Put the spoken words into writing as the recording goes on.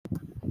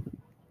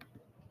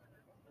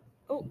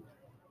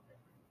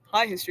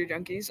Hi, History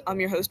Junkies.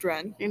 I'm your host,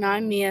 Ren. And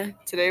I'm Mia.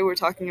 Today we're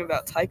talking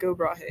about Tycho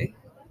Brahe.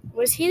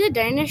 Was he the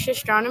Danish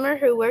astronomer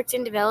who worked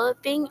in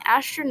developing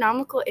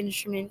astronomical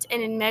instruments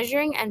and in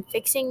measuring and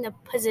fixing the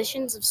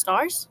positions of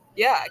stars?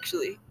 Yeah,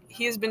 actually.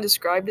 He has been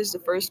described as the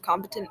first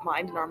competent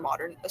mind in our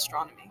modern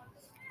astronomy.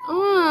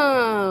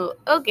 Oh,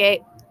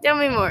 okay. Tell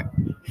me more.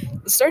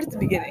 Let's start at the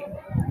beginning.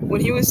 When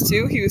he was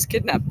 2, he was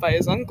kidnapped by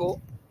his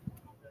uncle.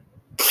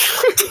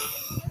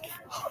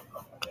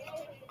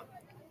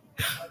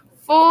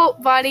 Full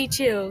body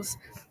chills.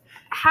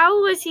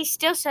 How was he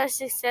still so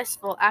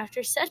successful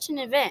after such an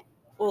event?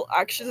 Well,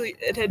 actually,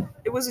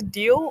 it was a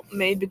deal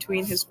made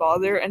between his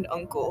father and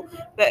uncle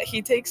that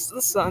he takes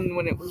the son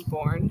when it was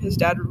born. His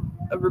dad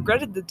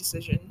regretted the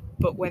decision,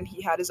 but when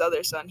he had his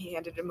other son, he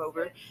handed him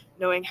over,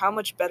 knowing how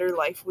much better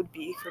life would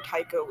be for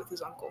Tycho with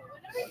his uncle.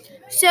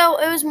 So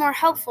it was more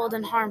helpful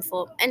than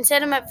harmful and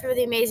set him up for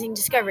the amazing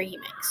discovery he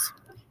makes.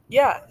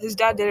 Yeah, his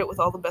dad did it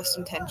with all the best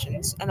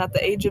intentions, and at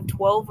the age of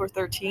 12 or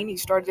 13, he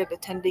started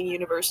attending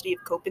University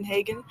of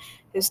Copenhagen.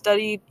 He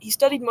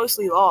studied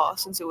mostly law,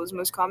 since it was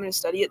most common to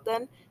study it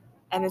then,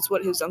 and it's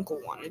what his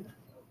uncle wanted.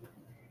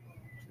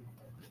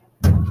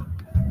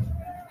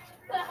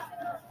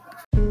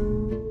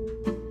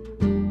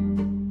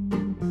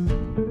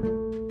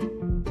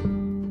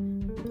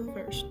 But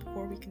first,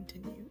 before we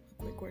continue,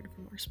 a quick word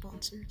from our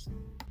sponsors.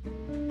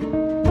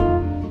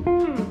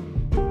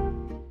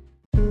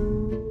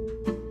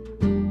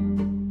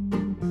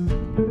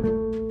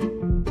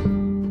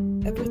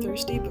 Ever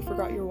thirsty but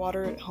forgot your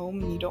water at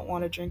home and you don't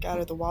want to drink out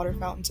of the water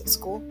fountains at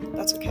school?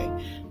 That's okay.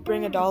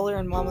 Bring $1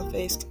 and Mama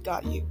Face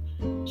got you.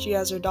 She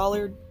has her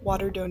 $1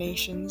 water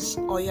donations.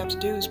 All you have to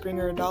do is bring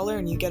her $1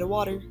 and you get a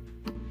water.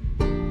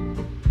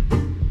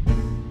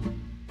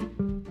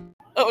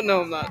 Oh,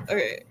 no, I'm not.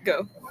 Okay,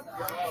 go.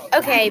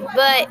 Okay,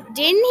 but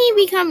didn't he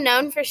become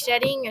known for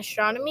studying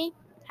astronomy?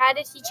 How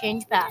did he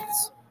change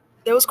paths?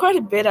 There was quite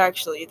a bit,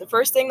 actually. The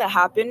first thing that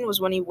happened was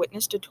when he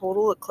witnessed a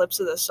total eclipse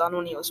of the sun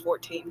when he was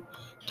 14.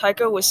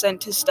 Tycho was sent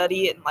to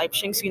study at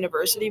Leipzig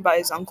University by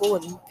his uncle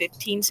in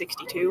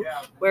 1562,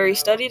 where he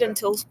studied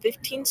until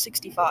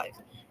 1565.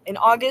 In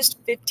August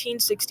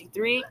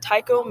 1563,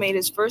 Tycho made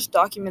his first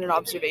documented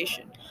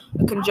observation,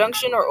 a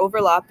conjunction or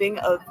overlapping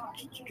of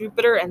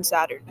Jupiter and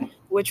Saturn,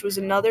 which was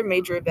another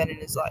major event in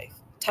his life.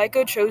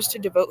 Tycho chose to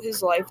devote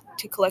his life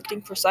to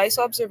collecting precise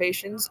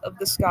observations of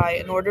the sky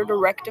in order to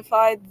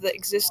rectify the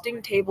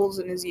existing tables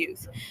in his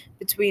youth.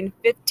 Between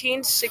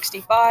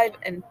 1565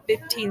 and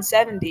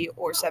 1570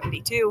 or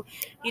 72,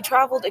 he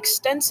traveled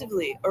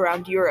extensively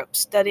around Europe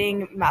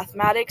studying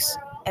mathematics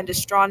and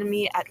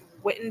astronomy at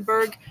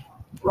Wittenberg,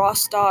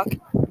 Rostock,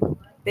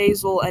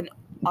 Basel, and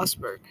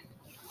Augsburg.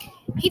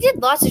 He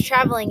did lots of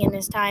traveling in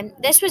his time.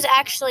 This was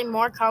actually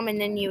more common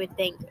than you would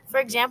think. For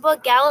example,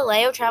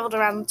 Galileo traveled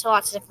around to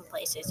lots of different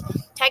places.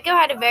 Tycho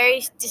had a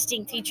very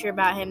distinct feature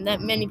about him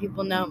that many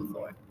people know him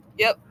for.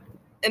 Yep.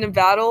 In a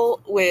battle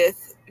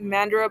with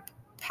Mandrup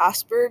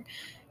Pasberg,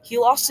 he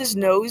lost his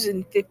nose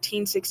in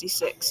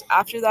 1566.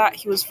 After that,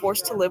 he was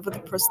forced to live with a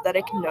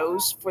prosthetic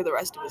nose for the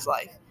rest of his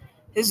life.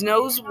 His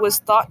nose was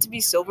thought to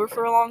be silver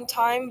for a long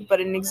time, but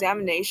an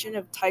examination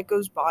of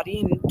Tycho's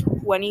body in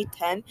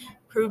 2010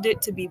 proved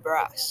it to be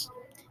brass.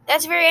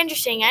 That's very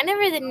interesting. I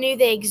never knew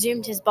they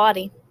exhumed his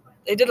body.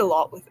 They did a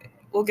lot with it.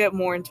 We'll get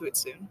more into it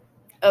soon.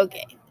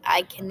 Okay,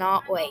 I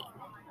cannot wait.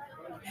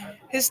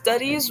 His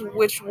studies,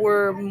 which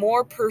were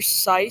more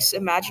precise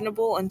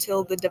imaginable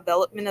until the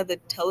development of the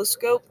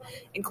telescope,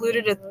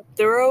 included a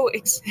thorough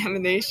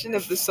examination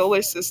of the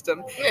solar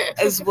system,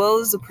 as well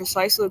as the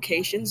precise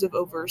locations of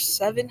over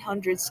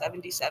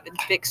 777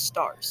 fixed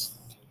stars.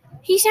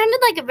 He sounded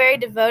like he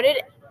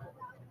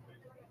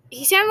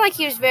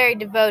was very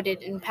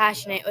devoted and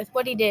passionate with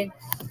what he did.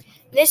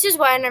 This is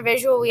why in our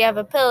visual we have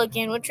a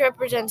pelican, which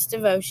represents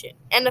devotion,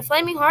 and a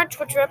flaming heart,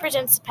 which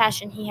represents the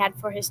passion he had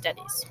for his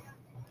studies.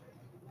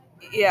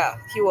 Yeah,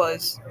 he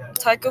was.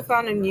 Tycho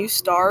found a new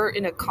star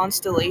in a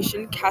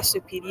constellation,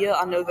 Cassiopeia,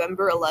 on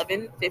November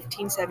 11,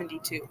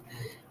 1572.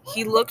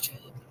 He looked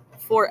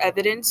for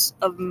evidence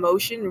of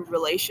motion in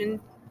relation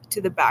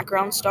to the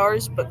background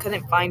stars, but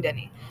couldn't find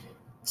any.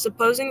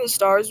 Supposing the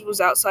stars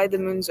was outside the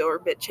moon's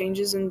orbit,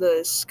 changes in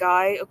the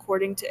sky,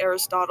 according to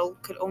Aristotle,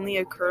 could only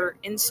occur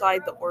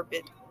inside the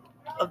orbit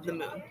of the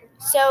moon.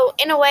 So,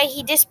 in a way,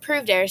 he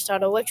disproved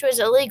Aristotle, which was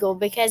illegal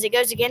because it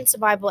goes against the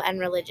Bible and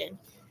religion.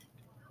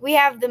 We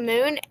have the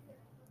moon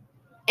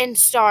and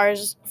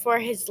stars for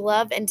his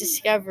love and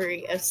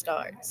discovery of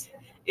stars.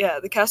 Yeah,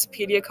 the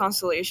Cassiopeia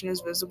constellation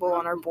is visible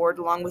on our board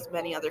along with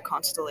many other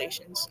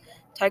constellations.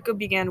 Tycho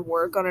began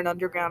work on an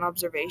underground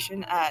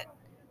observation at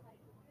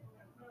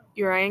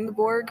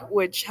Uraniborg,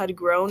 which had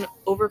grown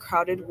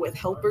overcrowded with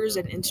helpers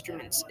and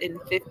instruments in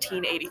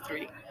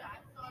 1583.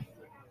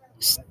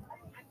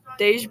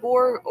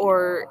 Stageborg,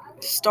 or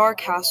Star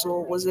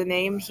Castle, was the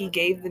name he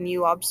gave the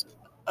new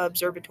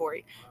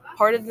observatory.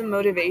 Part of the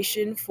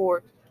motivation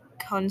for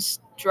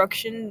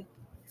constructing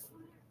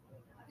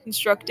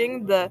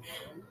the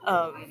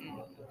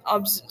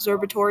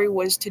observatory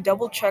was to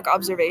double-check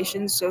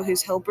observations so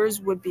his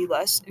helpers would be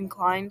less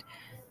inclined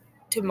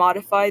to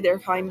modify their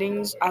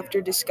findings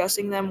after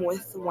discussing them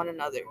with one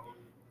another.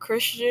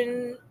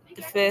 Christian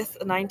V,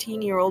 a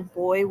 19-year-old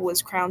boy,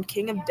 was crowned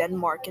King of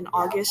Denmark in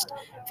August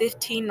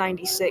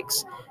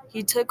 1596.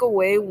 He took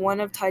away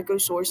one of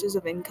Tycho's sources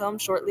of income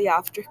shortly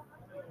after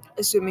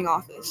assuming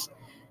office.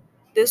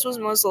 This was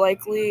most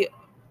likely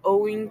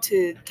owing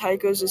to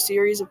Tycho's a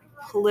series of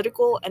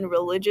political and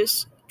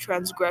religious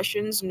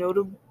transgressions,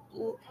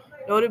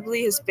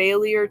 notably his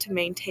failure to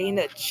maintain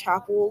a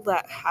chapel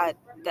that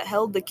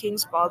held the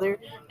king's father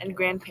and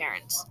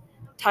grandparents.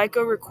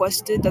 Tycho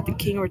requested that the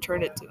king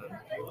return it to him,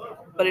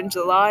 but in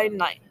July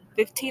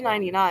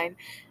 1599,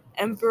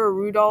 Emperor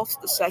Rudolf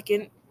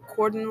II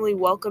cordially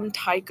welcomed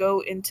Tycho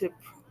into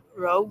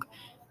Prague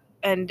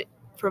and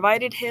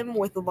provided him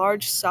with a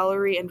large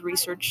salary and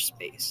research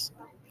space.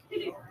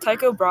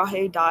 Tycho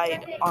Brahe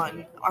died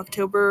on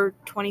October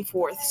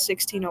 24th,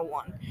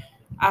 1601,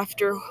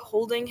 after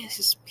holding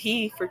his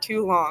pee for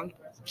too long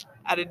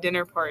at a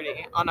dinner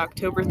party on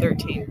October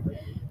 13th.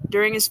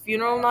 During his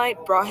funeral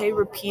night, Brahe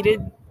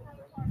repeated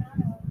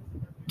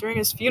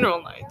His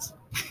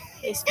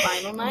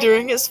final night?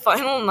 During his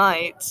final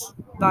night,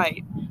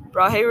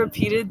 Brahe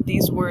repeated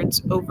these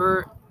words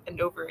over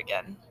and over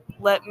again.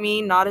 "Let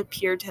me not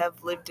appear to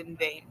have lived in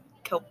vain,"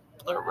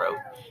 Kepler wrote.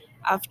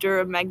 After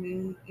a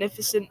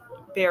magnificent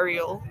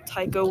burial,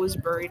 Tycho was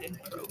buried in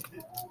Prague.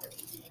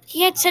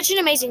 He had such an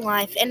amazing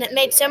life and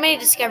made so many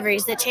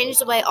discoveries that changed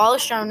the way all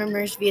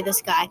astronomers view the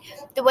sky.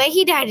 The way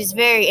he died is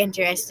very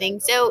interesting.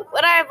 So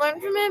what I have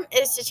learned from him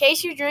is to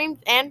chase your dreams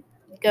and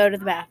go to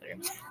the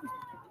bathroom.